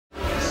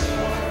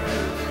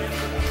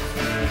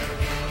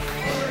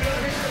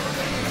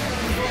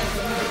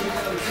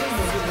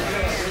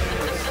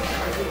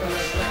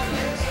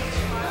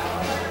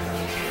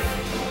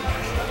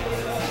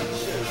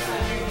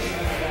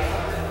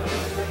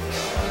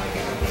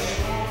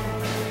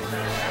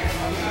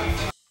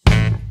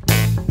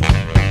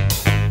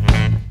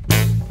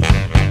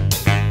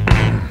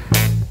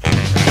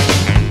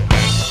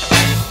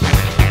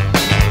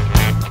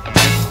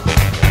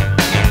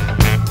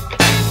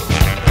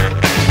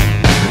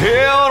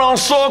não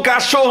sou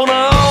cachorro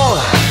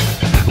não,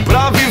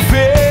 pra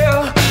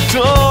viver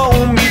tão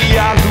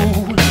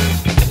humilhado.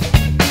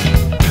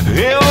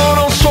 Eu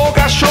não sou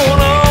cachorro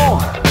não,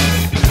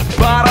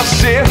 para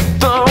ser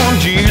tão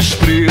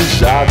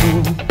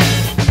desprezado.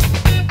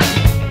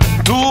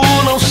 Tu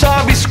não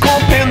sabes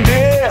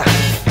compreender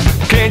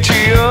quem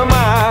te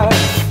ama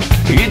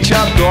e te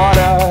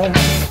adora.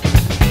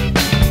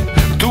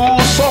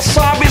 Tu só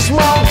sabes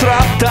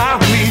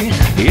maltratar-me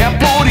e é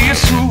por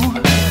isso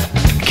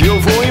que eu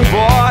vou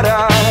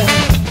embora.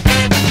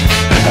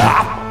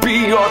 A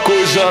pior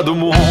coisa do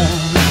mundo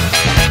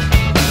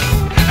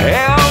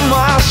é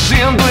amar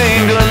sendo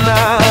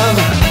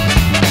enganado.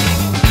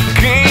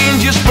 Quem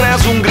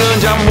despreza um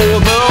grande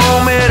amor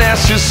não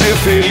merece ser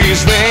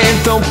feliz, nem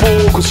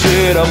tampouco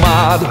ser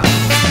amado.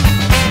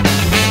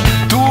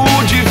 Tu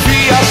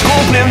devias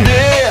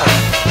compreender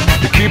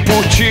que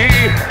por ti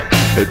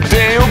eu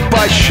tenho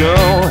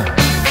paixão.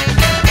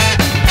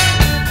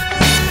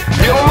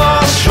 Pelo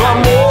nosso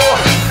amor,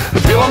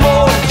 pelo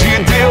amor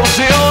de Deus,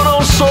 eu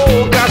não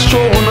sou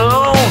cachorro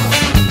não.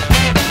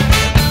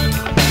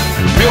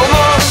 Pelo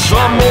nosso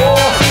amor,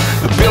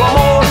 pelo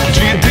amor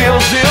de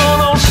Deus, eu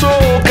não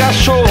sou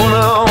cachorro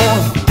não.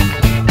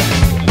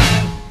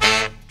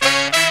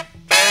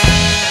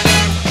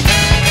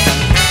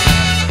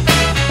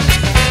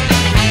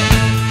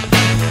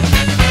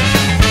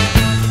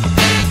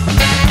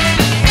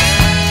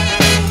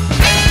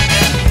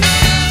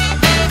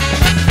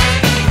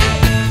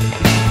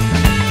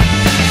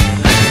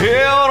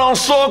 Eu não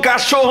sou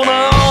cachorro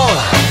não,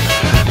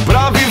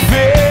 pra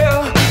viver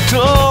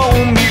tão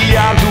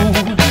humilhado.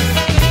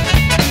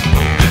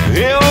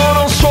 Eu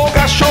não sou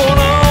cachorro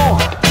não,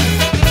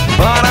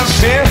 para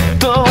ser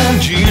tão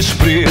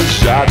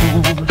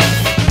desprezado.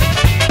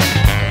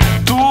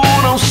 Tu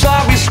não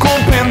sabes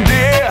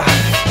compreender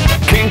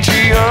quem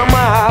te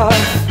ama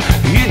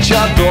e te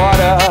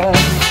adora.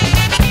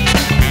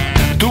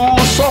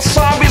 Tu só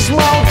sabes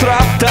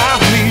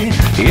maltratar-me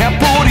e é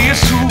por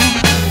isso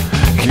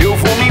que eu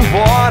vou me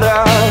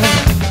embora.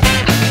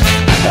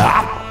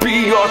 A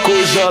pior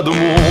coisa do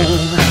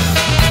mundo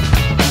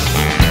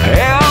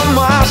é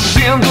amar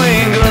sendo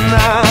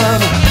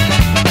enganado.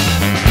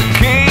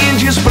 Quem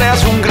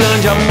despreza um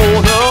grande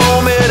amor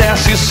não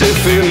merece ser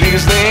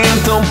feliz, nem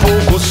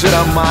tampouco ser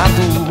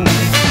amado.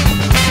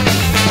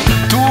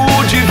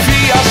 Tu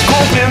devias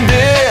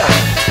compreender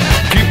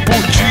que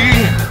por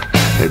ti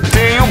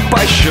tenho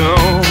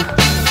paixão.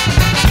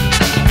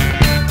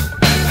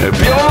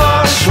 Pelo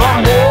nosso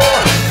amor,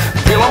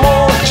 pelo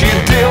amor de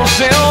Deus,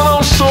 eu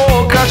não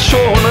sou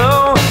cachorro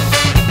não.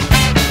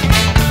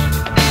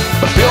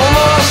 Pelo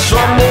nosso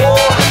amor,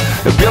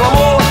 pelo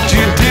amor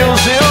de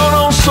Deus, eu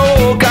não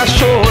sou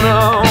cachorro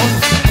não.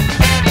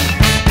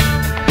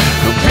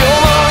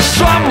 Pelo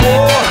nosso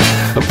amor,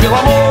 pelo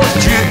amor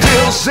de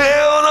Deus,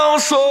 eu não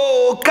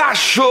sou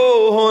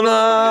cachorro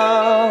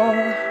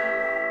não.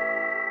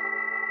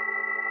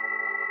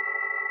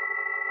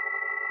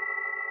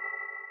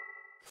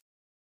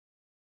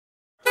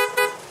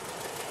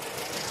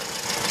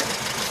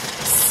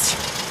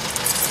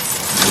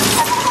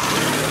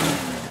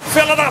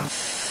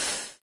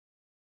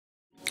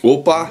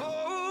 Opa!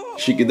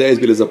 Chic 10,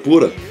 beleza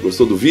pura?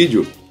 Gostou do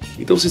vídeo?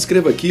 Então se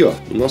inscreva aqui, ó,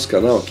 no nosso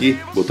canal aqui,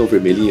 botão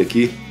vermelhinho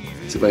aqui.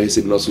 Você vai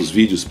receber nossos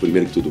vídeos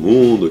primeiro que todo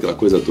mundo, aquela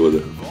coisa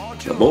toda,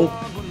 tá bom?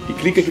 E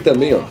clica aqui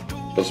também, ó,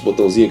 nosso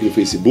botãozinho aqui no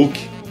Facebook.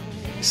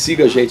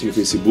 Siga a gente no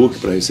Facebook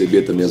para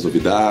receber também as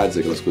novidades,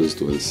 aquelas coisas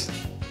todas.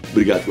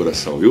 Obrigado de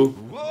coração, viu?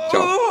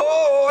 Tchau!